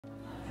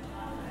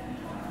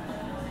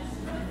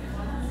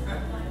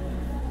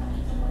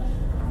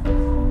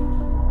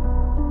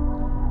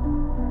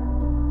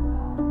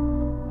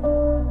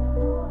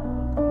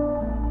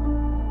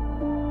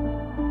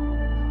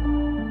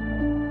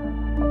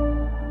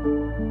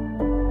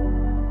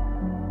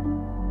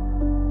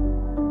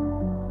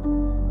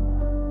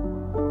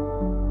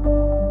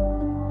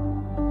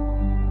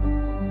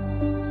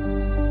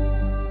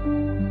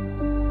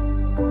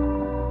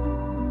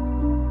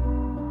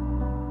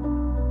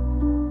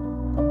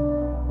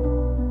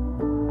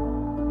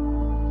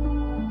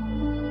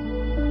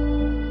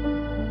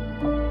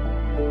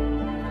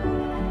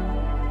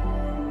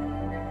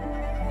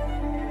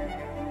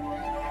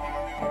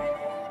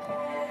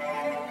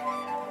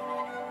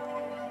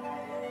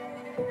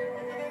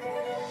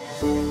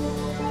I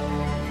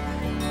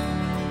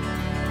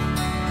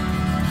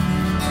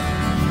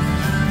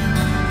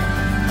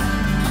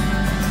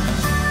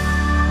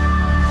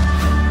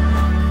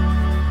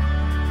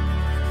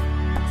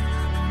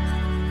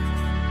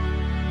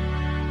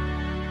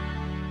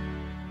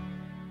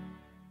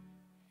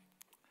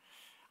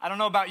don't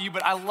know about you,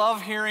 but I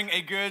love hearing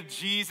a good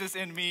Jesus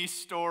in me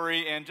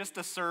story, and just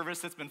a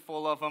service that's been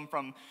full of them,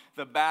 from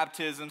the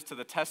baptisms to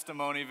the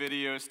testimony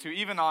videos to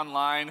even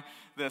online,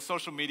 the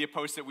social media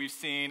posts that we've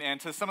seen,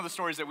 and to some of the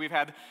stories that we've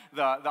had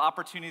the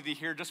opportunity to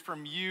hear just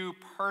from you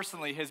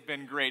personally has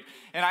been great.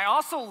 And I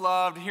also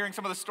loved hearing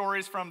some of the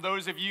stories from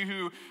those of you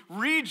who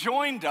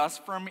rejoined us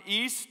from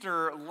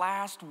Easter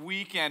last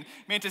weekend.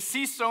 Man, to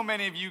see so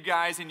many of you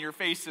guys and your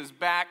faces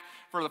back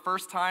for the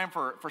first time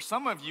for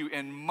some of you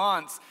in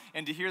months,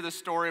 and to hear the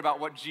story about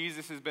what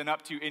Jesus has been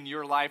up to in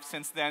your life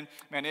since then,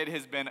 man, it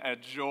has been a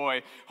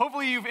joy.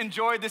 Hopefully you've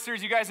enjoyed this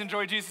series. You guys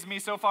enjoyed Jesus and Me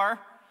so far?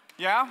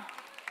 Yeah?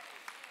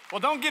 Well,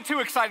 don't get too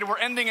excited. We're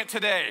ending it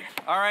today.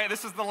 All right,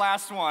 this is the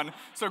last one.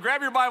 So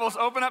grab your Bibles,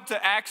 open up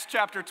to Acts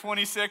chapter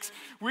 26.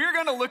 We're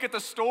going to look at the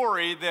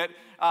story that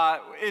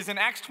is in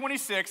Acts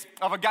 26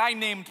 of a guy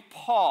named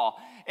Paul.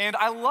 And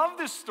I love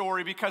this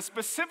story because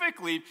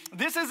specifically,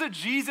 this is a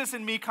Jesus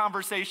and me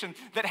conversation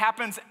that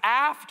happens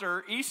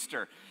after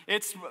Easter.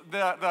 It's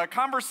the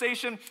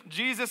conversation.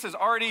 Jesus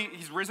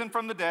he's risen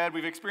from the dead.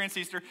 We've experienced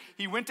Easter.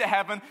 He went to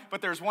heaven,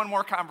 but there's one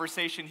more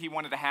conversation he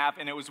wanted to have,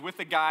 and it was with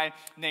a guy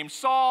named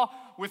Saul,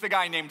 with a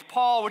guy named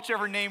Paul,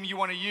 whichever name you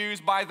want to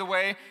use. By the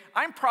way,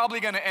 I'm probably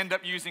going to end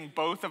up using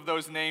both of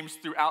those names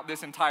throughout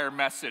this entire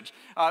message.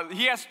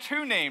 He has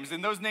two names,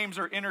 and those names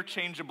are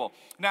interchangeable.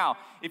 Now,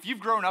 if you've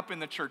grown up in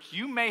the church,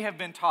 you may have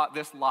been taught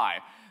this lie,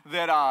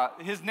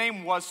 that his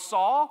name was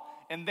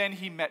Saul, and then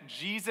he met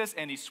Jesus,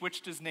 and he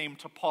switched his name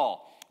to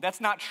Paul. That's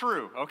not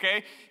true,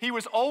 okay? He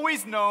was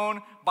always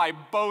known by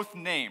both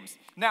names.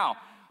 Now,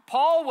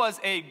 Paul was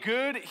a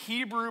good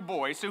Hebrew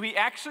boy, so he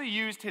actually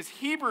used his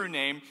Hebrew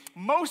name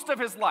most of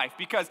his life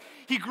because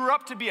he grew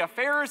up to be a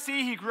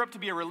Pharisee, he grew up to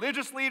be a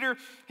religious leader,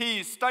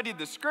 he studied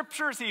the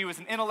scriptures, he was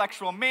an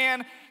intellectual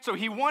man, so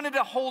he wanted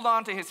to hold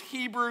on to his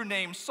Hebrew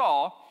name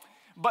Saul.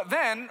 But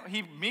then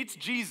he meets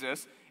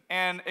Jesus,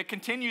 and it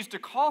continues to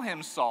call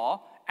him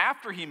Saul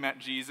after he met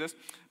Jesus,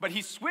 but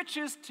he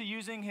switches to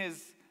using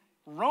his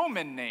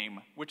Roman name,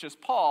 which is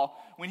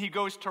Paul. When he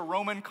goes to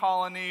Roman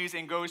colonies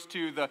and goes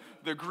to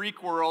the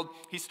Greek world,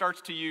 he starts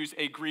to use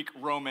a Greek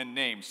Roman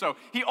name. So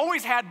he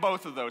always had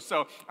both of those.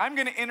 So I'm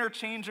going to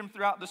interchange them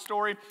throughout the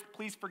story.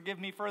 Please forgive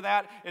me for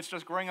that. It's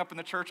just growing up in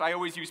the church, I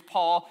always use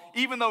Paul,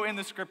 even though in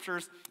the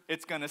scriptures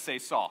it's going to say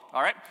Saul.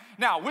 All right?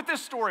 Now, with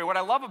this story, what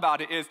I love about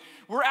it is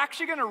we're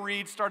actually going to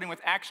read starting with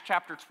Acts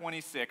chapter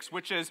 26,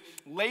 which is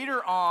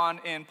later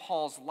on in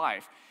Paul's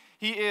life.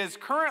 He is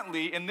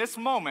currently, in this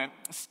moment,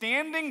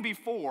 standing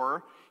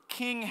before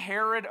King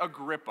Herod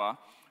Agrippa,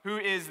 who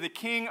is the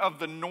king of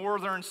the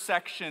northern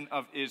section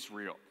of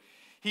Israel.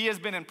 He has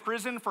been in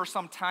prison for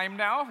some time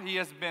now. He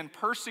has been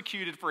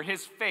persecuted for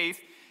his faith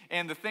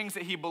and the things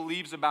that he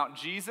believes about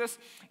Jesus.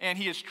 And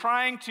he is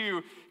trying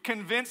to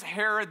convince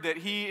Herod that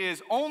he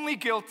is only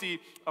guilty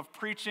of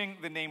preaching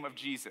the name of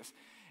Jesus.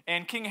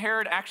 And King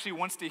Herod actually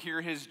wants to hear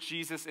his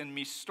Jesus and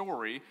me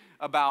story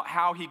about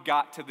how he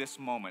got to this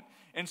moment.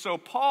 And so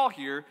Paul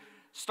here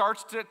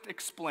starts to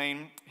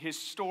explain his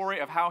story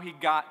of how he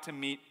got to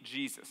meet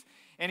Jesus.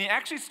 And he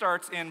actually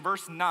starts in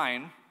verse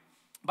 9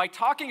 by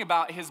talking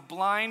about his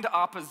blind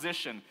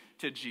opposition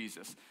to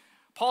Jesus.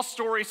 Paul's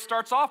story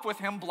starts off with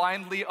him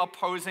blindly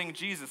opposing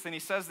Jesus. And he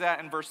says that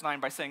in verse 9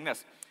 by saying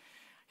this.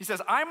 He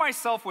says, "I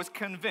myself was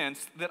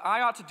convinced that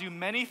I ought to do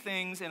many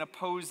things in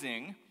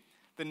opposing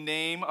the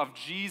name of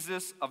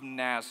Jesus of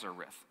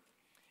Nazareth.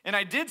 And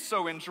I did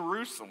so in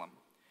Jerusalem.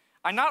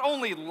 I not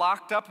only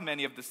locked up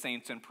many of the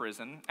saints in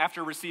prison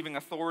after receiving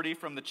authority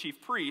from the chief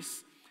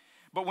priests,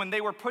 but when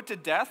they were put to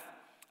death,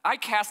 I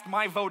cast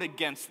my vote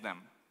against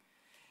them.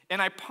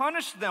 And I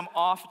punished them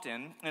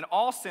often in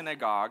all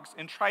synagogues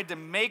and tried to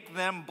make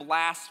them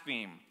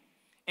blaspheme.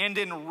 And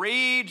in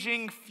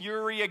raging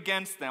fury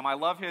against them," I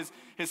love his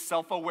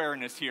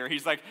self-awareness here.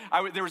 He's like,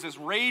 there was this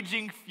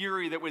raging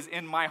fury that was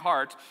in my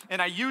heart,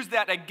 and I used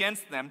that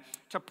against them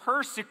to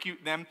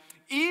persecute them,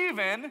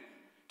 even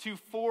to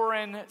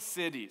foreign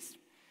cities.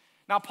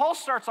 Now, Paul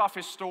starts off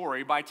his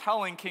story by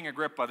telling King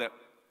Agrippa that,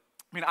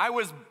 I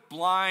was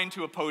blind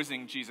to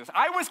opposing Jesus.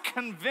 I was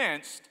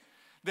convinced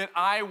that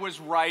I was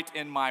right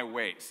in my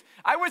ways.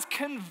 I was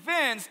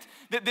convinced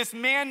that this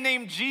man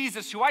named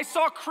Jesus, who I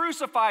saw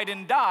crucified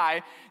and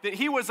die, that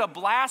he was a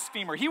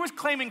blasphemer. He was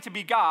claiming to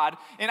be God,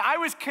 and I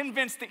was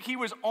convinced that he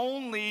was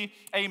only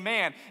a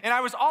man. And I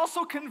was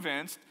also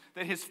convinced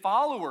that his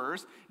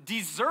followers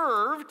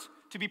deserved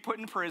to be put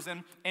in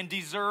prison and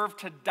deserved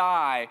to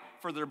die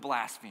for their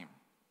blasphemy.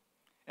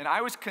 And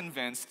I was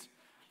convinced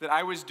that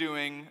I was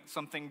doing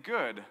something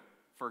good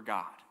for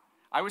God.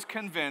 I was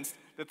convinced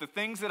that the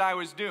things that I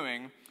was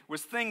doing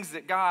was things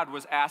that God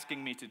was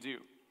asking me to do.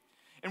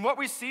 And what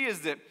we see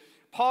is that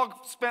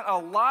Paul spent a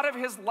lot of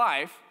his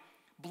life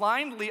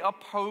blindly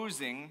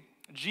opposing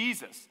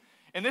Jesus.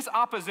 And this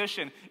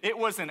opposition, it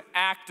was an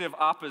active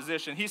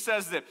opposition. He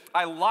says that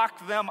I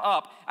locked them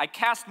up. I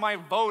cast my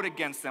vote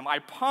against them. I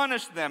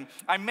punished them.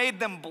 I made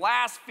them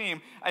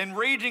blaspheme. In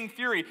raging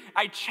fury,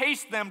 I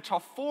chased them to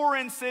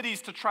foreign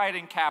cities to try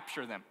and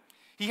capture them.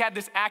 He had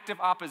this active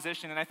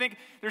opposition. And I think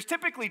there's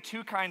typically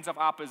two kinds of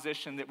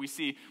opposition that we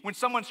see when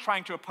someone's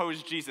trying to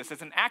oppose Jesus.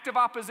 It's an active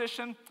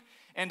opposition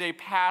and a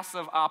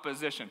passive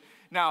opposition.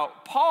 Now,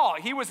 Paul,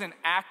 he was an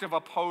active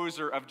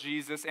opposer of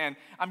Jesus, and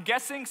I'm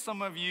guessing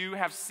some of you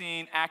have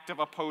seen active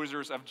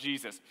opposers of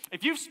Jesus.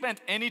 If you've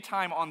spent any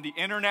time on the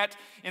internet,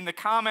 in the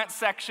comment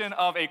section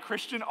of a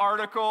Christian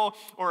article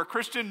or a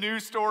Christian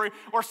news story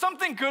or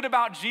something good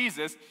about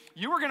Jesus,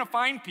 you are going to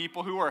find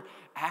people who are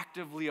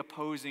actively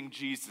opposing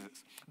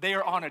Jesus. They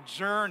are on a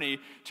journey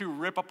to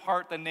rip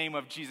apart the name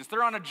of Jesus.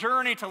 They're on a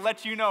journey to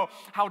let you know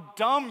how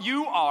dumb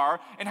you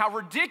are and how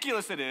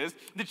ridiculous it is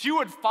that you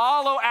would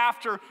follow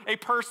after a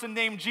person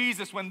named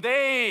Jesus when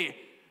they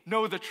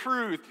know the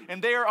truth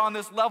and they are on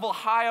this level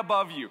high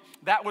above you.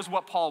 That was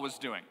what Paul was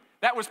doing.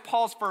 That was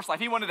Paul's first life.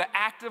 He wanted to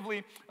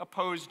actively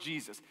oppose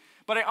Jesus.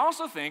 But I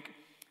also think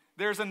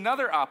there's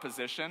another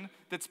opposition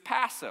that's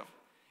passive.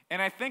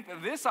 And I think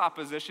that this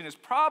opposition is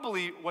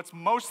probably what's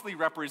mostly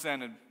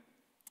represented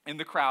in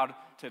the crowd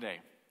today.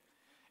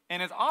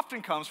 And it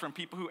often comes from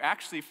people who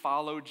actually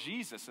follow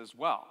Jesus as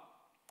well.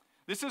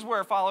 This is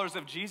where followers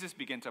of Jesus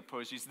begin to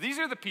oppose Jesus. These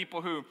are the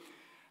people who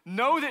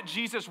know that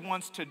Jesus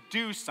wants to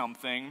do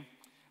something,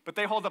 but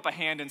they hold up a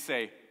hand and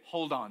say,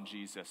 hold on,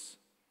 Jesus,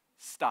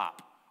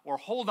 stop. Or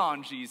hold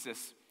on,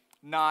 Jesus,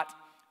 not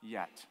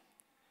yet.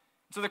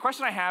 So the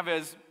question I have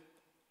is,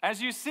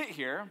 as you sit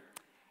here,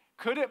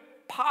 could it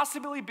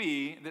possibly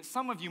be that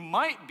some of you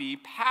might be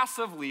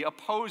passively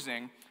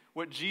opposing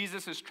what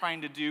Jesus is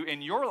trying to do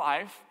in your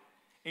life,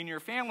 in your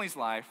family's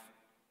life,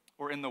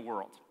 or in the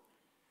world?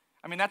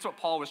 I mean, that's what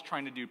Paul was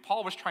trying to do.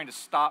 Paul was trying to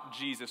stop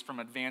Jesus from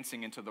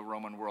advancing into the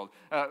Roman world.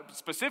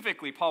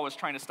 Specifically, Paul was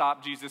trying to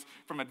stop Jesus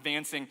from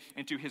advancing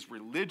into his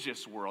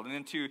religious world and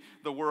into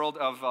the world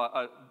of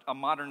a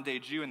modern-day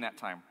Jew in that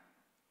time.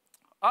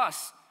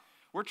 Us,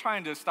 we're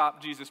trying to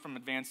stop Jesus from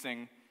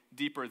advancing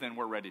deeper than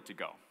we're ready to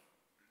go.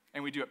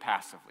 And we do it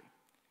passively.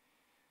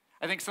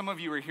 I think some of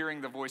you are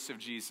hearing the voice of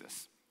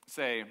Jesus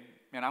say,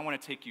 man, I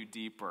want to take you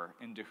deeper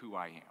into who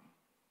I am.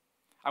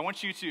 I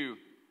want you to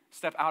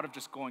step out of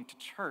just going to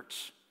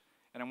church,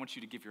 and I want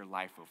you to give your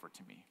life over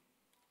to me.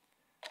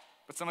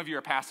 But some of you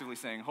are passively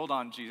saying, hold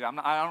on, Jesus,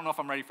 I don't know if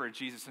I'm ready for a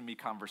Jesus and me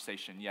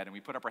conversation yet. And we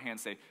put up our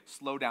hands and say,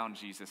 slow down,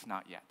 Jesus,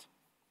 not yet.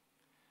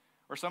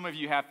 Or some of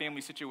you have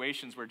family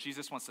situations where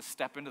Jesus wants to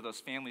step into those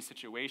family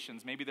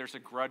situations. Maybe there's a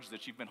grudge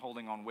that you've been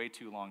holding on way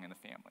too long in the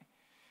family.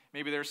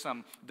 Maybe there's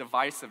some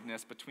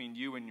divisiveness between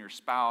you and your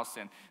spouse,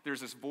 and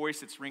there's this voice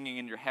that's ringing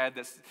in your head.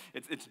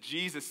 It's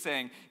Jesus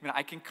saying,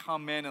 I can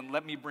come in and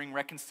let me bring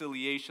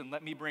reconciliation,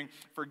 let me bring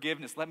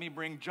forgiveness, let me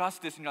bring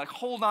justice. And you're like,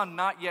 hold on,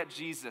 not yet,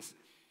 Jesus.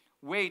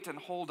 Wait and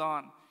hold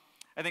on.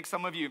 I think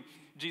some of you,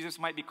 Jesus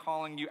might be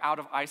calling you out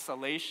of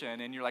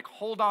isolation, and you're like,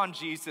 hold on,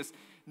 Jesus,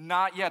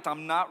 not yet.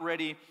 I'm not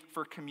ready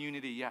for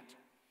community yet.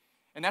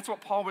 And that's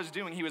what Paul was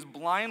doing. He was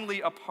blindly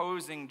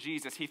opposing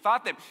Jesus. He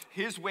thought that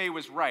his way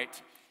was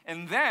right.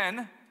 And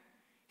then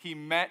he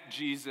met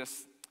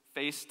Jesus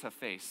face to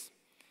face.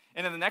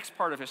 And in the next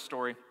part of his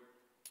story,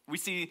 we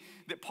see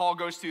that Paul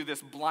goes through this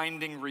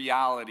blinding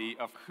reality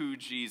of who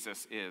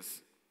Jesus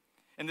is.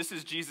 And this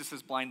is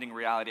Jesus' blinding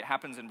reality. It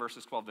happens in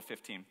verses 12 to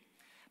 15.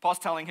 Paul's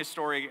telling his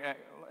story,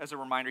 as a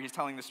reminder, he's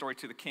telling the story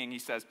to the king. He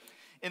says,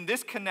 in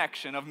this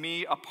connection of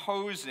me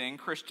opposing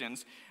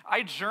Christians,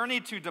 I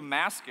journeyed to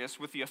Damascus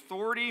with the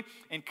authority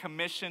and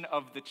commission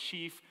of the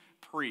chief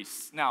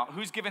priests. Now,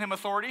 who's given him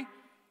authority?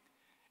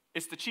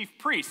 It's the chief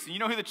priests. You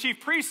know who the chief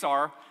priests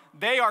are?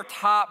 They are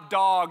top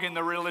dog in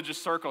the religious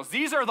circles.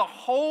 These are the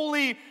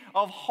holy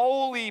of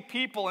holy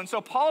people. And so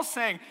Paul's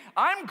saying,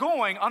 I'm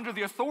going under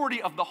the authority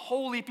of the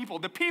holy people,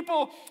 the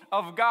people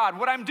of God.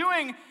 What I'm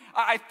doing,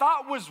 I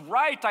thought was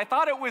right. I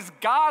thought it was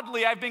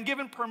godly. I've been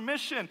given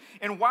permission.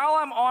 And while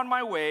I'm on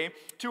my way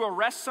to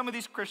arrest some of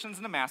these Christians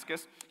in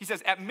Damascus, he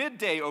says, at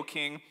midday, O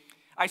king,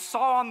 I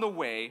saw on the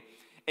way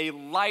a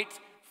light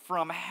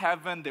from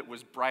heaven that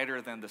was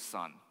brighter than the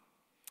sun,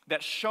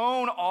 that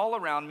shone all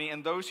around me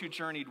and those who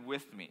journeyed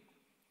with me.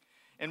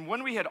 And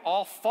when we had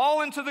all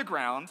fallen to the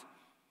ground,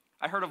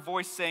 I heard a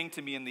voice saying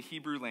to me in the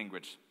Hebrew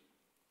language,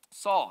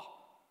 Saul,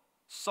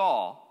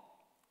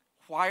 Saul,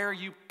 why are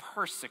you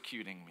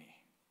persecuting me?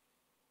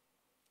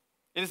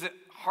 Is it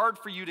hard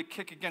for you to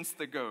kick against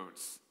the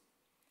goads?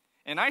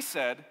 And I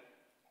said,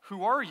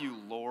 who are you,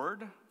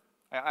 Lord?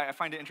 I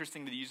find it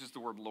interesting that he uses the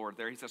word Lord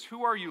there. He says,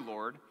 who are you,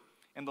 Lord?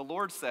 And the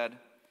Lord said,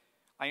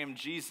 I am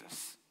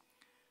Jesus,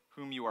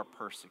 whom you are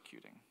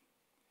persecuting.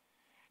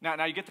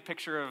 Now you get the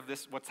picture of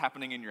this, what's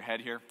happening in your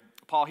head here.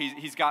 Paul,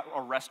 he's got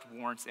arrest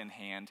warrants in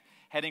hand,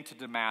 heading to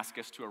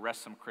Damascus to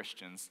arrest some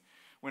Christians,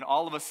 when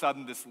all of a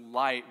sudden this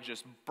light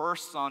just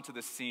bursts onto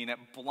the scene. It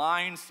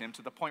blinds him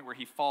to the point where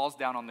he falls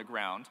down on the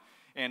ground,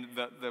 and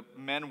the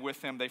men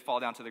with him, they fall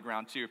down to the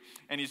ground too,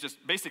 and he's just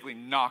basically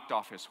knocked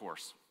off his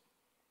horse.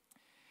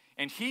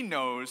 And he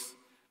knows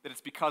that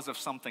it's because of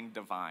something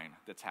divine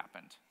that's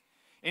happened.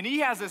 And he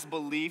has this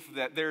belief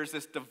that there's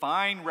this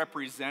divine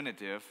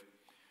representative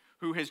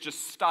who has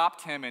just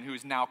stopped him and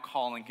who's now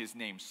calling his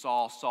name.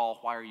 Saul, Saul,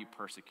 why are you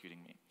persecuting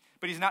me?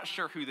 But he's not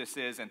sure who this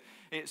is. And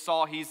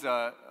Saul, he's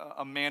a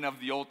man of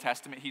the Old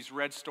Testament. He's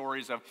read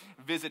stories of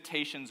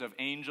visitations of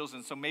angels.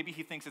 And so maybe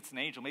he thinks it's an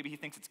angel. Maybe he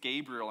thinks it's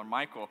Gabriel or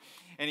Michael.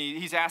 And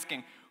he's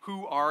asking,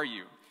 who are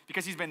you?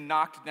 Because he's been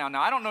knocked down.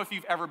 Now, I don't know if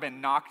you've ever been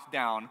knocked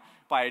down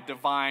by a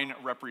divine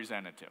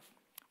representative.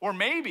 Or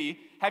maybe,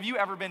 have you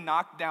ever been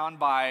knocked down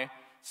by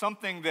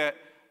something that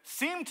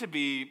seemed to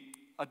be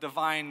a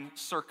divine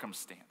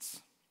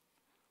circumstance?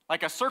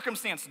 Like a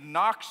circumstance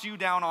knocks you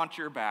down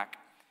onto your back,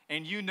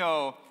 and you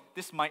know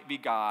this might be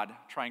God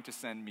trying to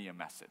send me a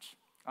message.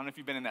 I don't know if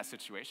you've been in that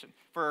situation.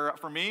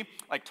 For me,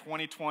 like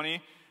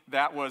 2020,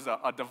 that was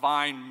a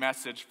divine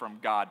message from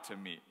God to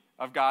me,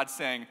 of God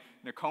saying,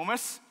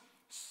 Nikomas,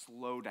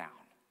 slow down.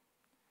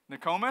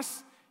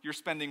 Nikomas, you're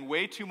spending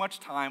way too much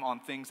time on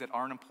things that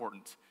aren't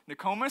important.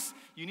 Nikomas,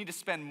 you need to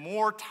spend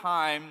more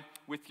time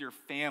with your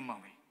family.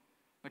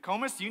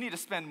 Nikomas, you need to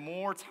spend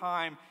more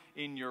time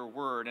in your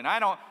word. And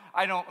I'm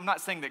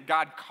not saying that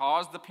God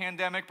caused the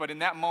pandemic, but in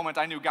that moment,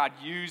 I knew God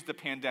used the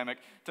pandemic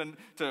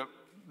to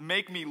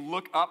make me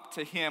look up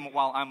to him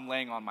while I'm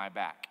laying on my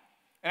back.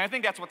 And I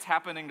think that's what's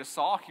happening to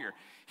Saul here.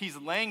 He's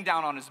laying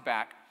down on his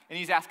back, and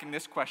he's asking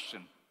this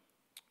question,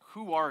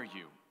 who are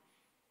you?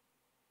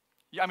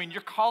 I mean,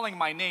 you're calling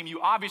my name.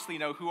 You obviously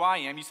know who I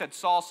am. You said,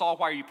 Saul, Saul,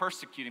 why are you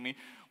persecuting me?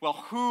 Well,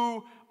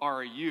 who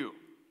are you?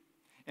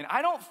 And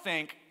I don't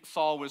think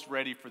Saul was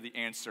ready for the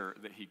answer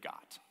that he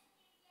got.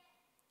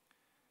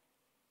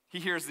 He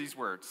hears these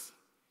words,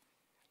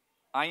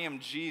 I am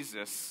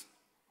Jesus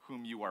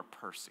whom you are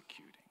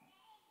persecuting.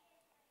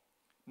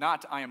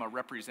 Not I am a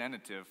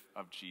representative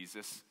of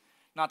Jesus.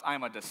 Not I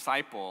am a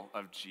disciple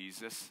of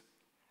Jesus.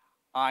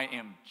 I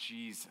am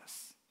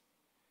Jesus.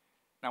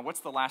 Now, what's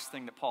the last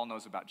thing that Paul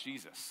knows about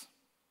Jesus?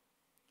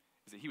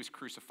 Is that he was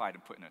crucified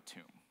and put in a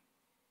tomb.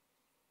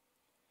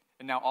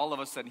 And now all of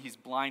a sudden he's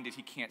blinded,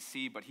 he can't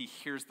see, but he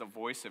hears the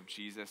voice of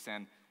Jesus,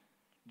 and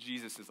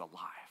Jesus is alive.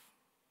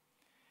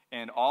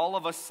 And all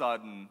of a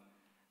sudden,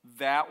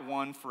 that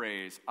one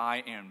phrase, I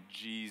am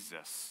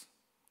Jesus,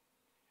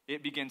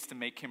 it begins to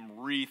make him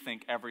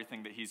rethink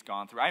everything that he's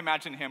gone through. I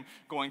imagine him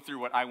going through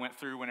what I went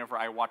through whenever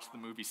I watched the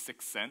movie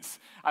Sixth Sense.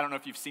 I don't know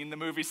if you've seen the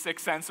movie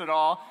Sixth Sense at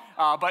all,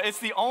 but it's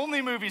the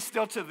only movie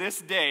still to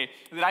this day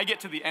that I get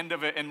to the end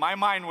of it, and my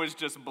mind was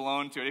just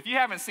blown to it. If you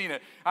haven't seen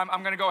it,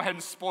 I'm going to go ahead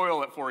and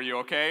spoil it for you,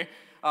 okay?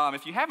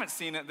 If you haven't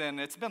seen it, then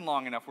it's been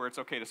long enough where it's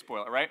okay to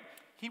spoil it, right?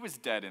 He was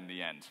dead in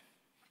the end.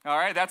 All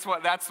right, that's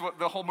what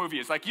the whole movie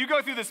is. Like, you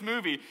go through this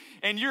movie,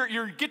 and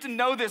you get to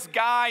know this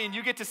guy, and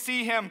you get to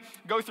see him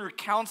go through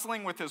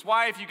counseling with his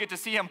wife. You get to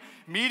see him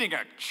meeting a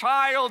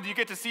child. You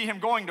get to see him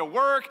going to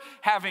work,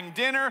 having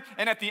dinner.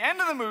 And at the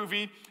end of the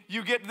movie,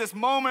 you get this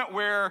moment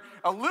where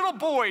a little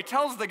boy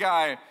tells the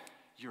guy,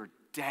 you're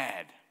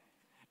dead.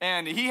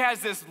 And he has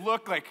this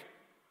look like,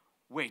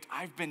 wait,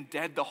 I've been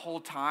dead the whole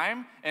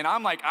time? And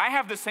I'm like, I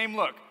have the same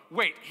look.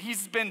 Wait,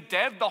 he's been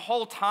dead the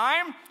whole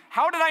time?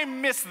 How did I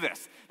miss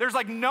this? There's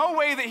like no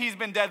way that he's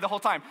been dead the whole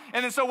time.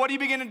 And then so what do you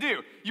begin to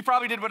do? You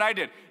probably did what I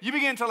did. You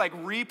begin to like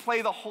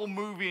replay the whole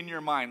movie in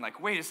your mind.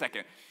 Like, wait a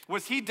second,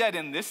 was he dead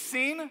in this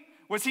scene?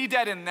 Was he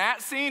dead in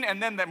that scene?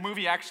 And then that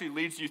movie actually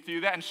leads you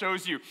through that and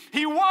shows you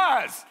he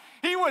was.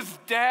 He was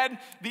dead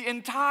the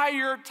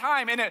entire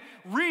time, and it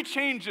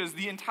rechanges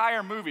the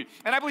entire movie.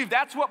 And I believe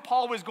that's what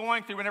Paul was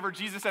going through whenever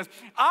Jesus says,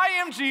 I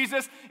am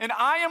Jesus, and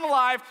I am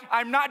alive.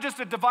 I'm not just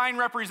a divine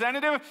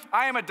representative.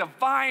 I am a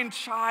divine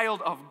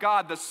child of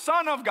God, the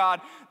Son of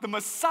God, the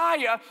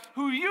Messiah,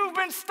 who you've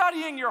been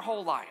studying your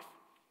whole life.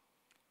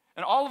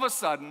 And all of a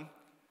sudden,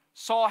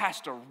 Saul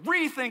has to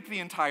rethink the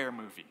entire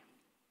movie.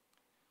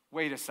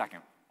 Wait a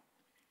second.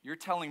 You're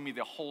telling me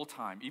the whole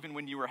time, even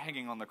when you were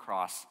hanging on the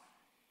cross,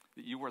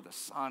 that you were the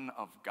Son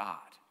of God.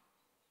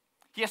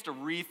 He has to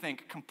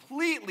rethink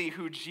completely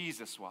who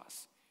Jesus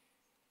was.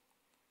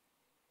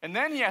 And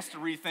then he has to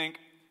rethink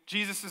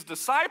Jesus'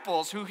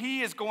 disciples, who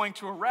he is going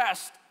to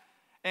arrest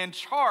and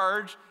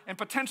charge and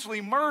potentially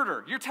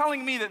murder. You're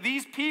telling me that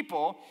these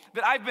people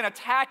that I've been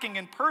attacking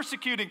and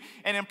persecuting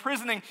and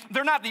imprisoning,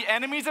 they're not the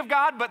enemies of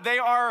God, but they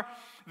are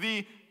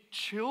the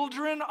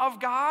children of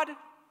God?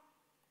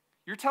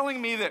 You're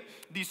telling me that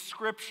these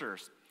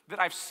scriptures that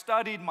I've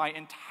studied my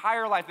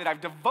entire life, that I've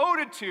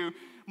devoted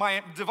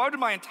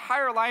my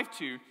entire life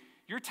to,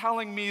 you're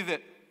telling me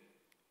that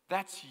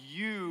that's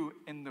you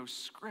in those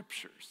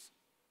scriptures.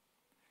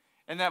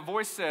 And that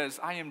voice says,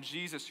 I am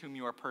Jesus whom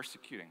you are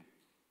persecuting.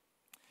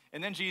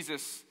 And then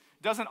Jesus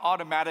doesn't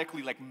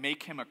automatically like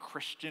make him a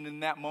Christian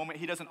in that moment.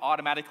 He doesn't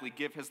automatically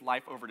give his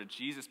life over to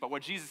Jesus. But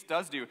what Jesus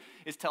does do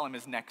is tell him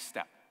his next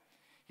step.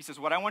 He says,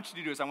 what I want you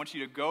to do is I want you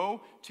to go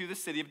to the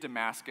city of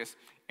Damascus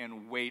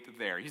and wait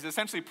there. He's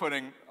essentially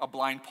putting a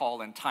blind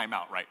Paul in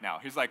timeout right now.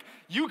 He's like,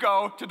 you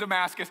go to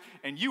Damascus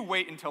and you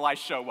wait until I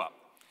show up.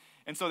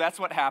 And so that's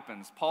what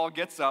happens. Paul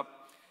gets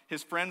up.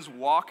 His friends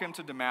walk him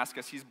to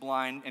Damascus. He's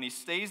blind, and he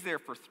stays there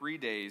for 3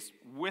 days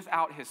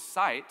without his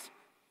sight.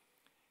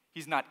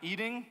 He's not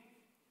eating,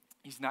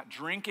 he's not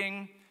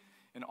drinking,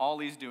 and all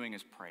he's doing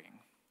is praying.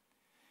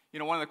 You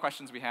know, one of the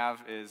questions we have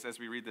is, as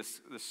we read this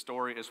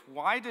story, is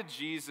why did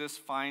Jesus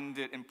find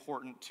it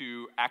important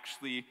to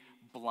actually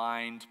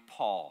blind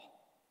Paul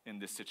in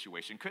this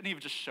situation? Couldn't he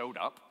have just showed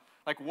up?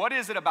 Like, what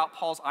is it about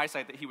Paul's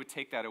eyesight that he would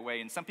take that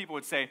away? And some people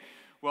would say,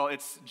 well,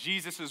 it's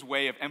Jesus'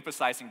 way of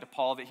emphasizing to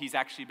Paul that he's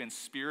actually been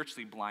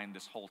spiritually blind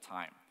this whole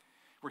time,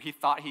 where he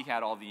thought he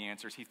had all the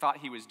answers. He thought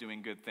he was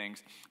doing good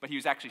things, but he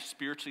was actually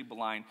spiritually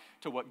blind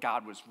to what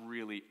God was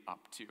really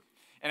up to.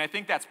 And I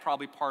think that's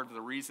probably part of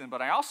the reason,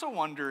 but I also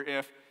wonder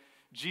if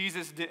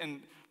Jesus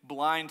didn't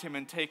blind him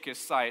and take his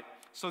sight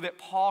so that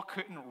Paul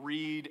couldn't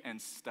read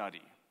and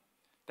study.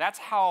 That's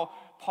how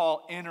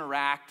Paul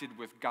interacted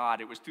with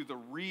God. It was through the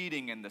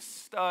reading and the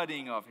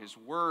studying of his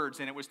words,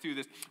 and it was through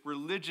this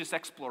religious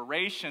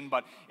exploration.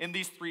 But in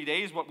these 3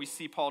 days, what we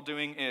see Paul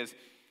doing is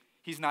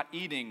he's not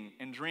eating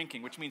and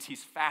drinking, which means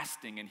he's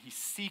fasting and he's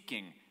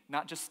seeking,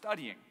 not just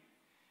studying.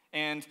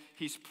 And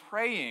he's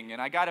praying,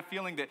 and I got a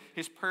feeling that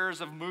his prayers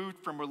have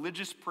moved from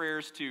religious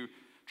prayers to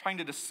trying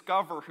to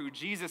discover who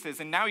Jesus is.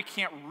 And now he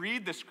can't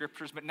read the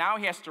scriptures, but now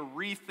he has to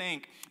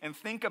rethink and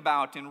think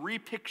about and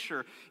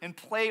repicture and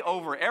play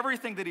over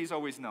everything that he's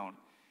always known.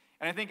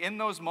 And I think in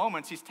those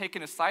moments, he's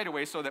taken his sight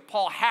away so that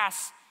Paul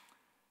has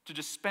to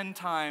just spend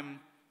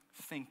time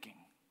thinking.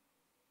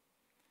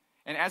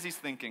 And as he's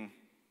thinking,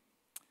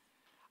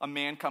 a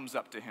man comes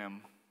up to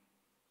him,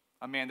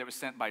 a man that was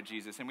sent by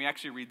Jesus. And we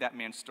actually read that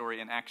man's story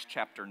in Acts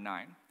chapter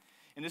 9.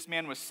 And this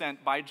man was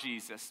sent by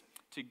Jesus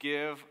to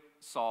give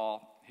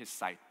Saul his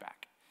sight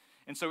back.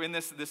 And so in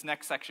this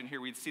next section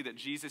here, we see that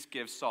Jesus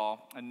gives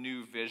Saul a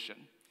new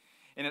vision.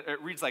 And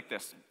it reads like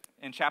this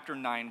in chapter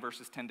 9,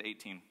 verses 10 to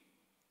 18.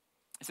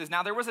 It says,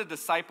 "Now there was a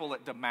disciple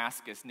at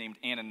Damascus named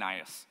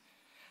Ananias.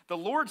 The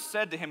Lord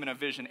said to him in a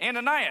vision,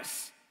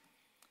 'Ananias!'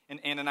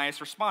 And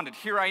Ananias responded,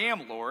 'Here I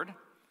am, Lord.'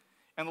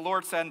 And the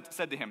Lord said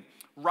to him,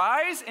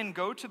 'Rise and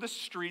go to the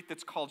street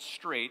that's called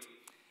Straight,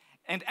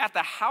 and at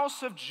the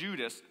house of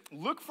Judas,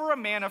 look for a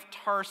man of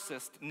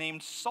Tarsus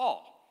named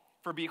Saul.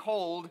 For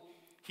behold,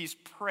 he's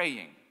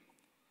praying.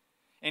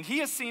 And he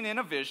has seen in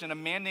a vision a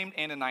man named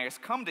Ananias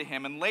come to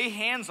him and lay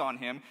hands on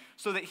him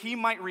so that he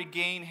might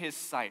regain his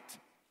sight.'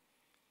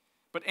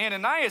 But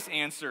Ananias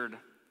answered,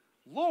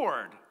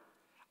 'Lord,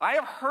 I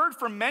have heard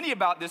from many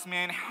about this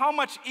man, how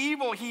much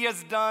evil he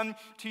has done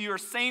to your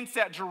saints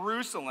at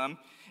Jerusalem.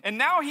 And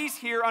now he's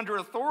here under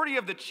authority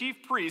of the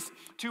chief priests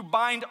to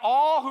bind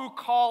all who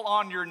call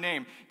on your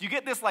name.'" Do you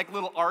get this like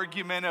little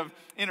argument of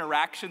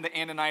interaction that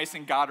Ananias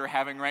and God are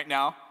having right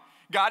now?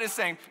 God is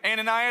saying,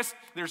 "Ananias,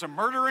 there's a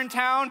murderer in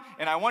town,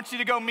 and I want you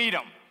to go meet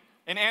him."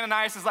 And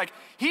Ananias is like,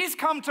 "He's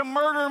come to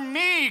murder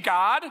me,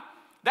 God.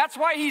 That's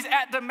why he's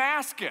at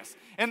Damascus."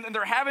 And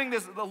they're having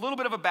a little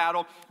bit of a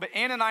battle, but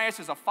Ananias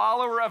is a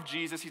follower of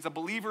Jesus. He's a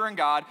believer in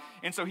God,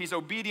 and so he's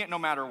obedient no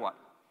matter what.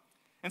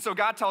 And so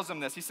God tells him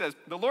this. He says,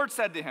 "The Lord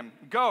said to him,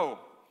 'Go,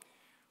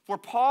 for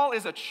Paul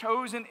is a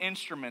chosen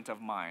instrument of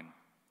mine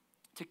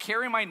to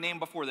carry my name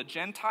before the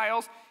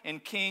Gentiles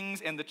and kings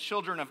and the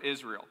children of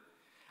Israel.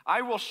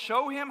 I will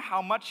show him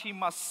how much he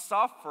must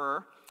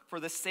suffer for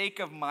the sake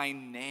of my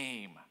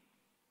name.'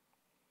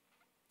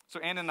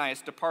 So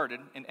Ananias departed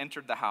and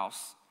entered the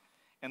house,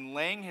 and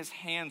laying his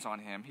hands on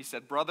him, he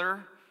said,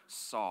 'Brother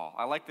Saul.'"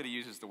 I like that he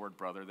uses the word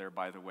brother there,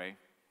 by the way.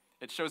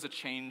 It shows a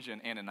change in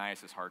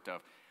Ananias' heart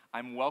of,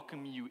 "I'm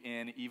welcoming you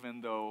in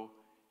even though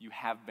you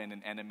have been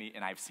an enemy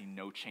and I've seen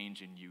no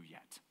change in you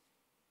yet."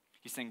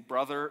 He's saying,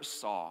 "Brother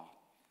Saul,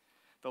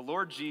 the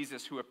Lord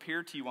Jesus who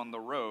appeared to you on the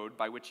road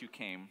by which you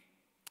came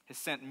has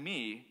sent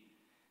me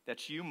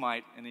that you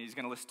might," and he's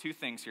going to list two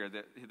things here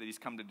that he's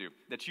come to do,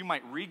 "that you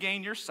might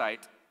regain your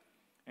sight,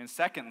 and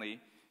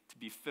secondly, to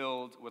be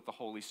filled with the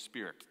Holy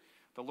Spirit.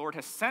 The Lord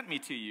has sent me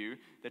to you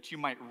that you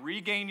might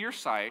regain your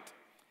sight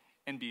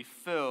and be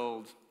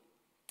filled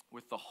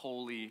with the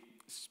Holy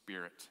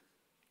Spirit."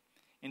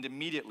 And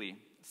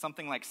immediately,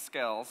 something like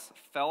scales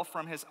fell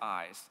from his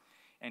eyes,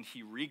 and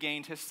he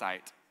regained his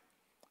sight.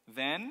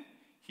 Then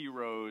he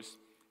rose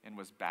and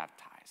was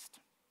baptized.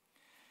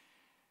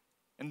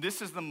 And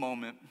this is the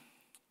moment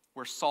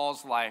where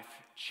Saul's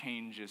life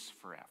changes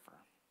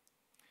forever,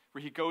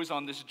 where he goes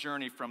on this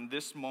journey from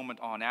this moment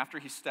on. After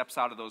he steps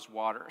out of those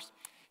waters,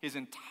 his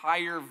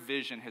entire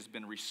vision has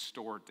been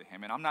restored to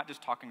him. And I'm not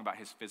just talking about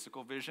his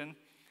physical vision.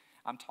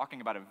 I'm talking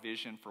about a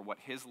vision for what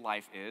his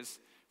life is,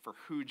 for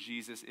who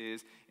Jesus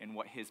is, and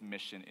what his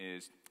mission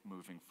is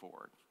moving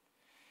forward.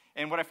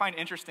 And what I find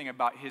interesting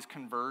about his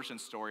conversion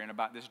story and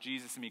about this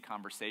Jesus and me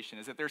conversation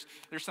is that there's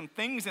some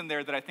things in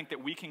there that I think that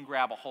we can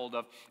grab a hold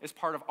of as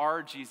part of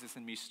our Jesus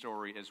and me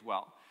story as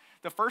well.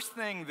 The first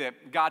thing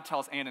that God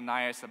tells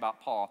Ananias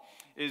about Paul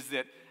is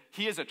that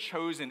he is a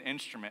chosen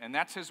instrument, and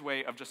that's his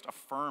way of just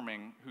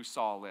affirming who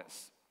Saul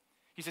is.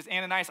 He says,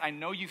 "Ananias, I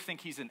know you think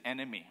he's an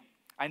enemy.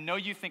 I know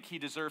you think he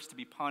deserves to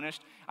be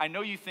punished. I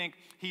know you think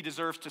he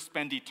deserves to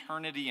spend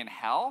eternity in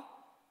hell,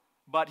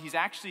 but he's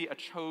actually a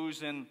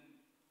chosen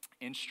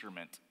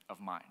instrument of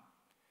mine.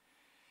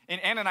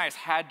 And Ananias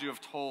had to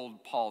have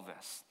told Paul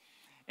this.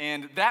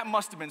 And that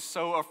must have been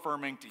so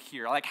affirming to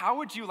hear. Like, how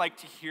would you like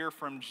to hear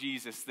from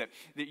Jesus that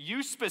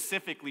you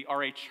specifically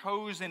are a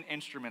chosen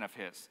instrument of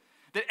his?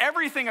 That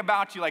everything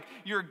about you, like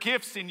your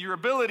gifts and your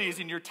abilities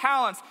and your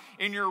talents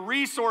and your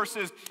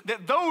resources,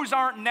 that those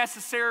aren't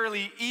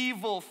necessarily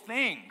evil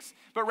things,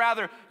 but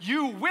rather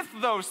you with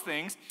those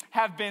things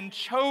have been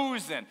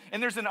chosen.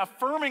 And there's an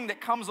affirming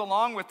that comes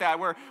along with that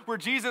where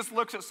Jesus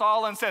looks at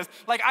Saul and says,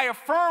 like, I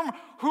affirm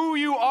who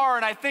you are,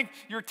 and I think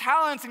your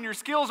talents and your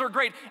skills are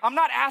great. I'm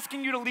not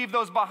asking you to leave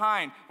those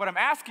behind. What I'm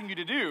asking you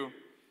to do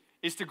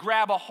is to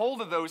grab a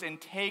hold of those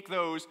and take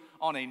those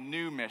on a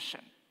new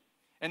mission.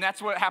 And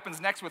that's what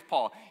happens next with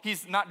Paul.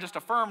 He's not just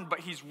affirmed, but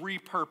he's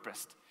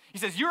repurposed. He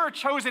says, you're a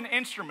chosen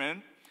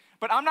instrument,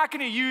 but I'm not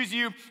going to use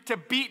you to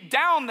beat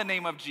down the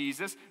name of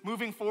Jesus.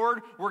 Moving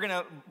forward, we're going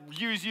to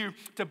use you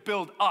to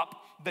build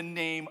up the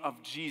name of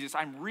Jesus.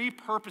 I'm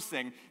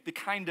repurposing the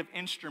kind of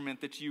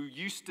instrument that you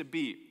used to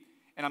be.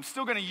 And I'm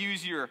still going to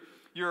use your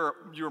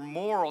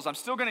morals. I'm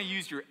still going to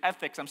use your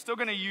ethics. I'm still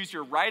going to use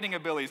your writing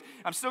abilities.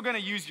 I'm still going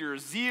to use your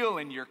zeal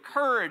and your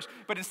courage.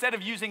 But instead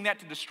of using that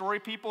to destroy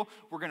people,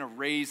 we're going to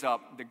raise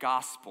up the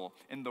gospel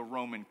in the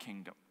Roman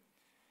kingdom.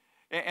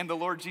 And the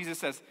Lord Jesus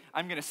says,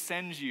 I'm going to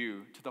send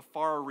you to the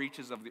far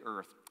reaches of the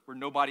earth where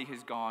nobody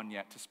has gone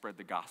yet to spread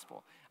the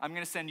gospel. I'm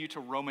going to send you to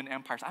Roman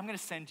empires. I'm going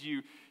to send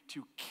you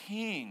to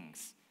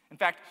kings. In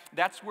fact,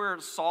 that's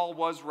where Saul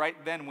was right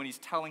then when he's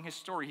telling his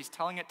story. He's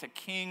telling it to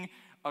King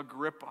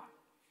Agrippa.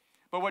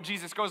 But what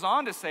Jesus goes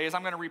on to say is,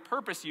 I'm going to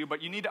repurpose you,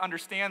 but you need to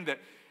understand that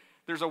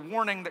there's a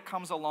warning that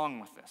comes along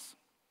with this.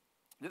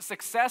 That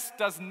success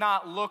does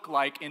not look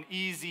like an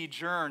easy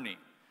journey.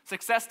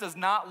 Success does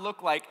not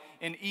look like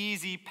an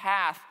easy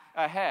path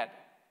ahead.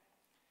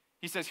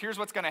 He says, here's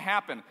what's going to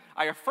happen.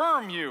 I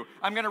affirm you,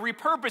 I'm going to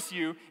repurpose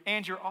you,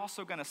 and you're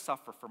also going to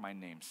suffer for my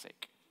name's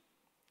sake.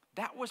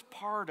 That was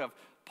part of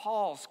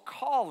Paul's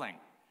calling,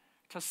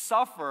 to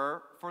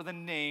suffer for the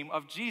name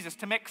of Jesus,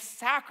 to make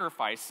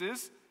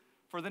sacrifices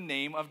for the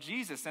name of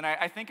Jesus. And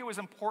I think it was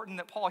important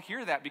that Paul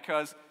hear that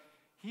because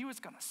he was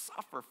going to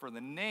suffer for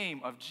the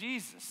name of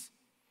Jesus.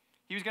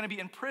 He was going to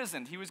be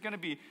imprisoned. He was going to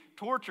be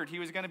tortured. He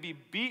was going to be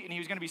beaten. He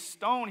was going to be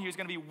stoned. He was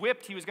going to be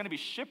whipped. He was going to be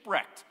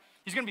shipwrecked.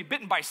 He's going to be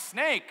bitten by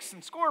snakes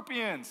and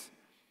scorpions.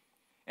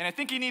 And I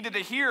think he needed to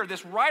hear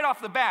this right off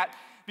the bat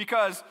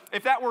because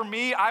if that were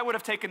me, I would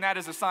have taken that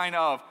as a sign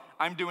of,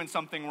 I'm doing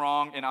something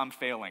wrong and I'm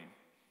failing.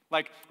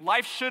 Like,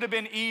 life should have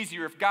been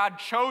easier if God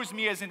chose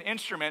me as an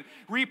instrument,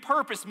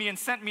 repurposed me and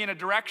sent me in a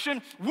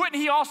direction. Wouldn't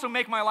he also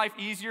make my life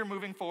easier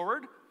moving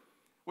forward?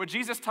 What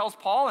Jesus tells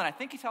Paul, and I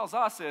think he tells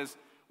us, is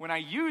when I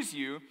use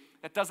you,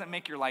 that doesn't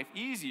make your life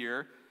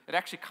easier. It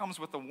actually comes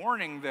with a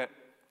warning that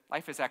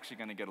life is actually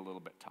going to get a little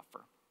bit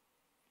tougher.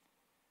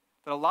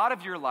 That a lot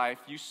of your life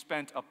you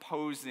spent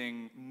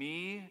opposing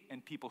me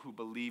and people who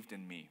believed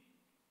in me.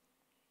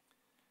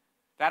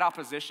 That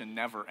opposition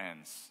never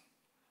ends.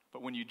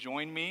 But when you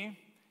join me,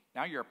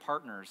 now you're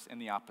partners in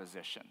the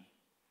opposition.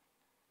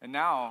 And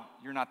now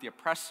you're not the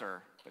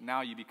oppressor, but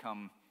now you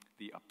become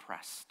the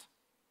oppressed.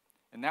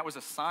 And that was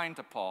a sign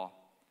to Paul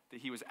that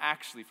he was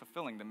actually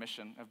fulfilling the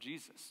mission of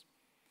Jesus.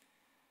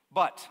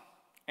 But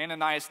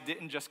Ananias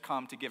didn't just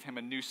come to give him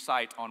a new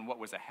sight on what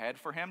was ahead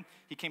for him.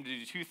 He came to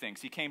do two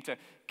things. He came to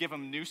give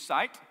him new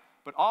sight,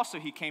 but also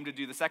he came to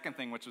do the second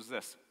thing, which was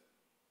this: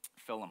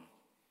 fill him.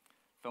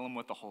 Fill him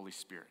with the Holy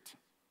Spirit.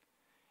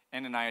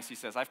 Ananias, he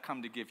says, I've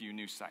come to give you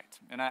new sight.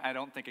 And I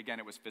don't think, again,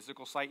 it was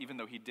physical sight, even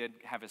though he did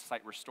have his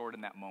sight restored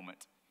in that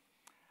moment.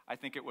 I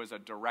think it was a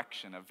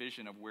direction, a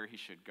vision of where he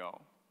should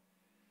go.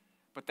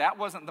 But that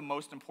wasn't the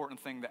most important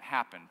thing that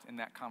happened in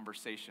that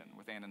conversation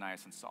with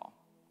Ananias and Saul.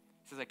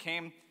 He says, I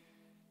came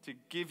to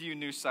give you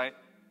new sight,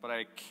 but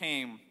I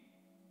came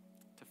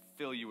to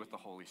fill you with the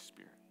Holy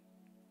Spirit.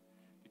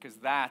 Because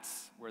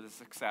that's where the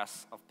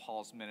success of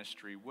Paul's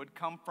ministry would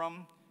come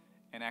from,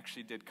 and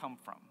actually did come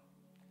from,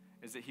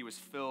 is that he was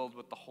filled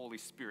with the Holy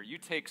Spirit. You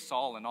take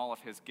Saul and all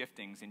of his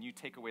giftings, and you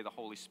take away the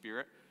Holy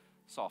Spirit,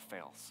 Saul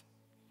fails.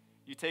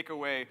 You take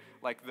away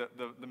like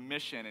the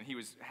mission, and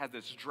he had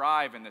this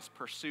drive and this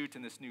pursuit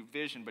and this new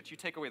vision, but you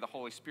take away the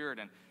Holy Spirit,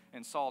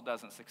 and Saul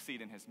doesn't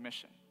succeed in his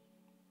mission.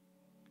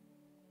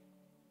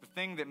 The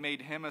thing that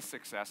made him a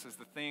success is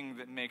the thing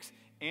that makes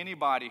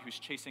anybody who's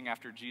chasing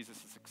after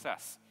Jesus a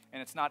success.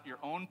 And it's not your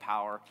own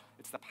power,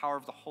 it's the power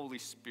of the Holy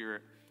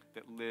Spirit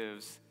that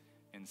lives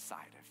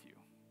inside of you.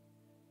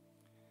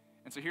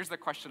 And so here's the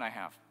question I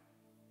have.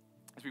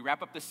 As we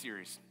wrap up this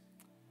series,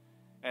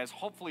 as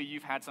hopefully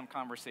you've had some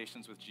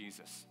conversations with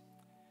Jesus,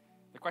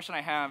 the question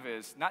I have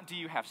is not do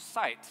you have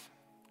sight?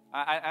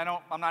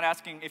 I'm not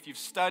asking if you've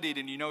studied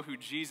and you know who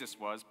Jesus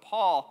was.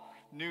 Paul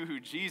knew who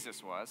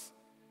Jesus was.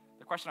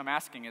 The question I'm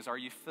asking is, are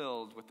you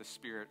filled with the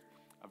Spirit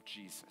of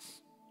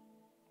Jesus?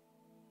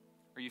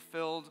 Are you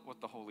filled with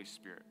the Holy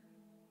Spirit?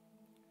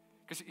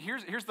 Because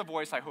here's the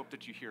voice I hope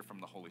that you hear from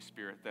the Holy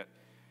Spirit, that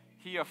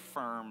he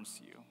affirms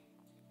you.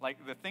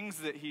 Like the things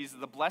that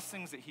the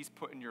blessings that he's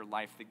put in your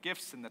life, the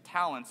gifts and the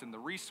talents and the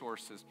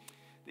resources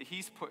that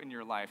he's put in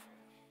your life,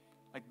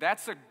 Like,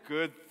 that's a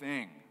good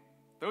thing.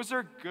 Those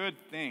are good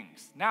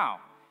things. Now,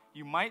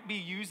 you might be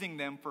using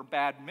them for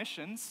bad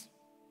missions,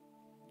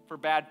 for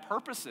bad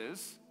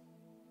purposes,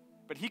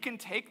 but he can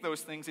take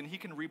those things and he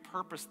can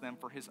repurpose them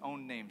for his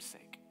own name's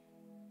sake.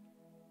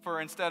 For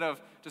instead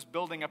of just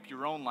building up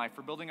your own life,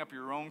 or building up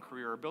your own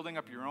career, or building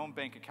up your own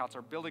bank accounts,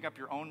 or building up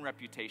your own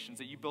reputations,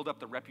 that you build up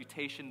the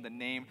reputation, the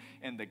name,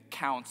 and the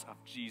counts of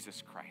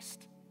Jesus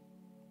Christ.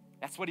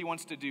 That's what he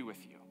wants to do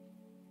with you.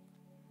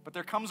 But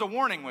there comes a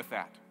warning with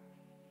that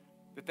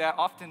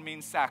often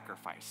means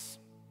sacrifice.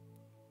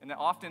 And that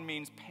often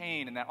means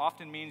pain, and that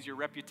often means your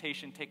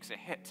reputation takes a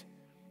hit.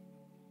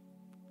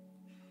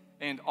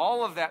 And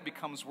all of that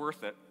becomes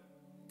worth it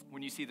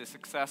when you see the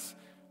success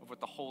of what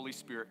the Holy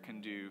Spirit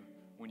can do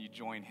when you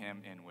join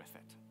him in with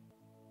it.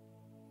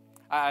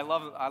 I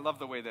love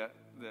the way that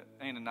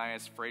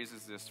Ananias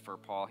phrases this for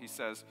Paul. He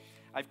says,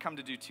 I've come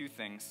to do two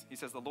things. He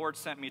says, the Lord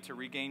sent me to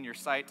regain your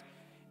sight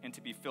and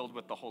to be filled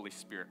with the Holy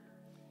Spirit.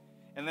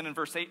 And then in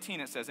verse 18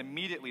 it says,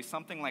 immediately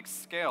something like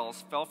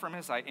scales fell from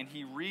his eye and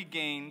he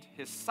regained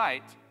his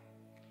sight.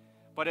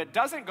 But it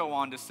doesn't go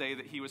on to say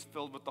that he was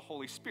filled with the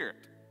Holy Spirit,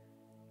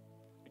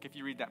 like if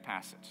you read that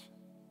passage.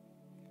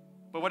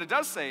 But what it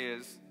does say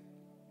is,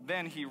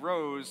 then he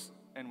rose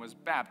and was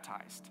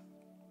baptized.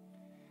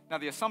 Now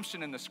the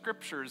assumption in the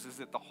scriptures is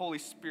that the Holy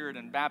Spirit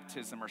and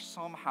baptism are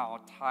somehow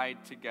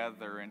tied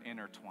together and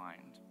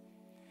intertwined.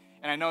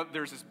 And I know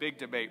there's this big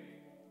debate,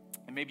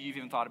 and maybe you've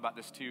even thought about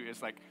this too,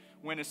 is like,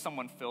 when is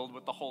someone filled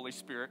with the Holy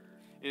Spirit?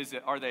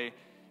 Are they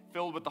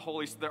filled with the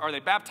Holy Spirit? Are they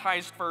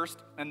baptized first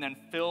and then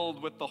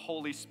filled with the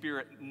Holy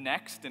Spirit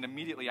next and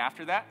immediately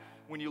after that?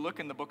 When you look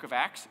in the book of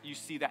Acts, you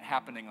see that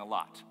happening a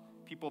lot.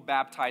 People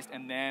baptized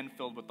and then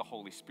filled with the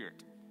Holy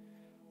Spirit.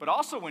 But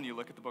also when you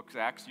look at the book of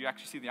Acts, you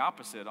actually see the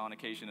opposite on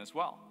occasion as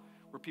well,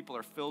 where people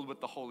are filled with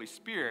the Holy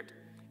Spirit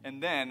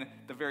and then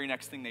the very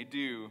next thing they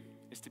do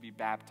is to be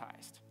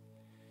baptized.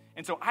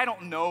 And so I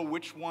don't know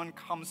which one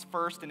comes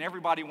first, and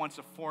everybody wants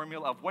a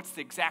formula of what's the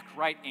exact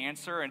right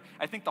answer, and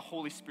I think the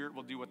Holy Spirit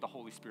will do what the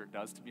Holy Spirit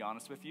does, to be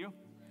honest with you.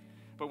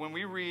 But when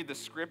we read the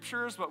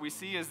scriptures, what we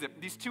see is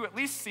that these two at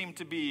least seem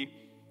to be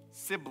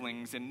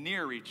siblings and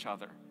near each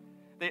other.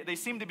 They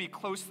seem to be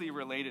closely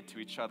related to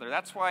each other.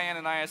 That's why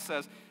Ananias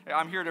says,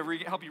 I'm here to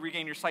help you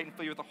regain your sight and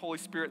fill you with the Holy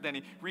Spirit. Then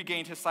he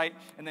regained his sight,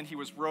 and then he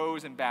was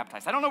rose and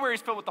baptized. I don't know where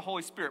he's filled with the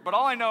Holy Spirit, but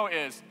all I know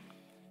is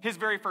his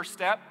very first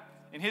step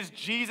in his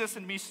Jesus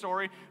and me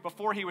story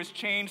before he was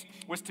changed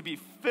was to be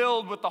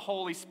filled with the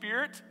Holy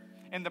Spirit.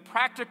 And the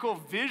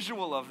practical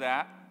visual of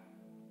that,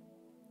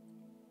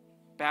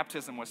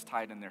 baptism was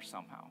tied in there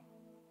somehow.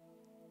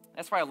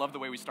 That's why I love the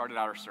way we started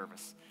out our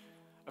service,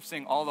 of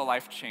seeing all the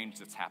life change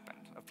that's happened,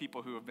 of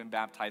people who have been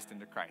baptized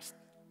into Christ.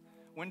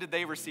 When did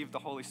they receive the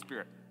Holy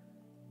Spirit?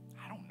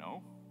 I don't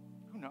know.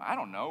 I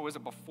don't know. Was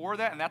it before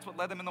that and that's what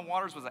led them in the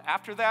waters? Was it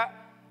after that?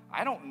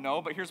 I don't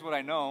know, but here's what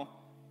I know.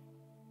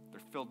 They're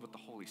filled with the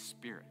Holy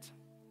Spirit.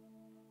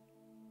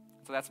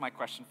 So that's my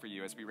question for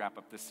you as we wrap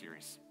up this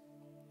series.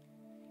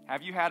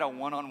 Have you had a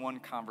one-on-one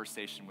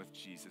conversation with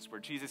Jesus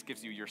where Jesus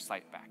gives you your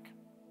sight back,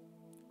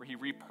 where he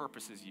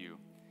repurposes you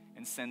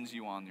and sends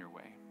you on your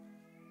way?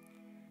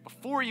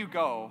 Before you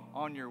go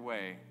on your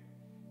way,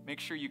 make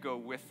sure you go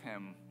with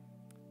him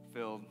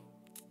filled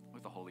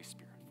with the Holy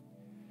Spirit.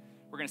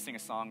 We're going to sing a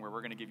song where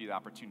we're going to give you the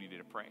opportunity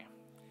to pray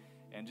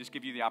and just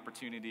give you the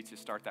opportunity to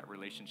start that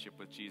relationship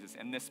with Jesus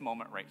in this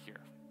moment right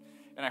here.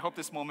 And I hope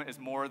this moment is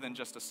more than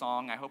just a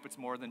song. I hope it's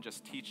more than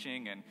just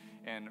teaching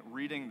and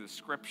reading the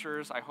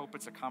scriptures. I hope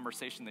it's a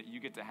conversation that you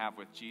get to have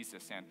with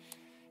Jesus. And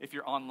if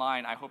you're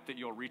online, I hope that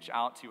you'll reach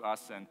out to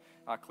us and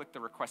click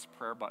the request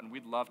prayer button.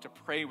 We'd love to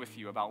pray with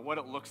you about what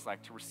it looks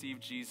like to receive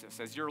Jesus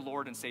as your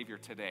Lord and Savior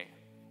today.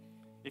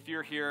 If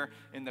you're here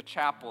in the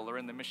chapel or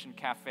in the Mission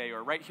Cafe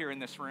or right here in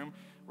this room,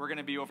 we're going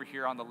to be over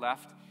here on the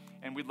left,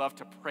 and we'd love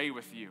to pray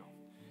with you.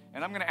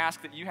 And I'm going to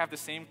ask that you have the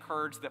same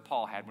courage that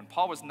Paul had. When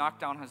Paul was knocked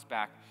down on his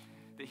back,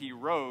 that he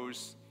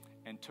rose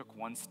and took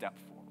one step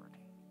forward.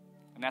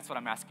 And that's what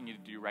I'm asking you to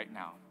do right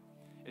now,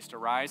 is to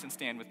rise and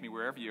stand with me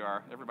wherever you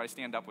are. Everybody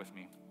stand up with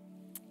me.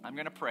 I'm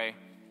going to pray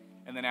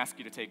and then ask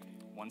you to take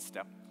one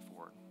step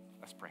forward.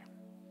 Let's pray.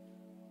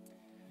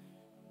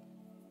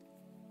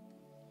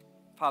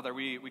 Father,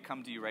 we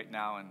come to you right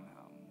now, and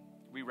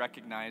we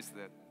recognize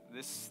that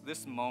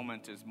this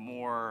moment is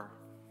more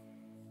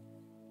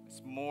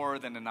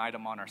than an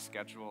item on our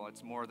schedule.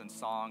 It's more than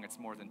song. It's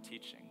more than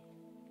teaching.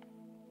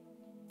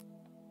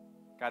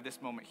 God,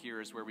 this moment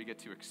here is where we get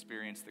to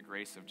experience the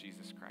grace of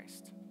Jesus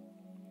Christ.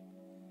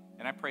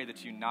 And I pray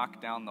that you knock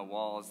down the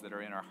walls that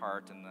are in our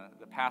heart and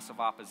the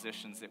passive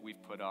oppositions that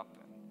we've put up.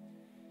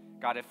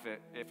 And God, if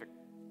it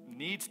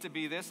needs to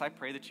be this, I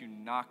pray that you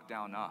knock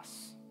down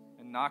us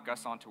and knock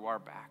us onto our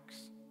backs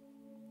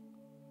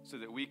so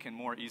that we can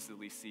more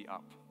easily see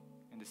up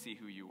and to see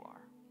who you are.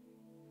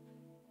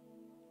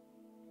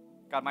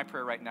 God, my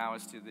prayer right now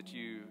is that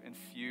you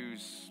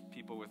infuse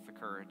people with the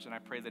courage, and I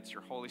pray that it's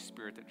your Holy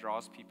Spirit that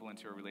draws people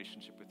into a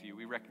relationship with you.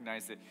 We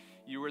recognize that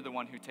you are the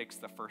one who takes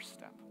the first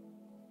step,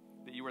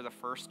 that you are the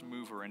first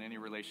mover in any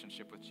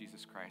relationship with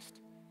Jesus Christ.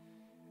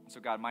 So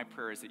God, my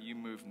prayer is that you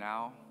move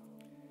now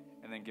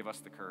and then give us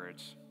the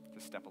courage to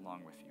step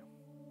along with you.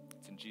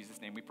 It's in Jesus'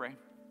 name we pray.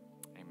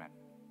 Amen.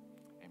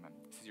 Amen.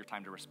 This is your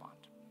time to respond.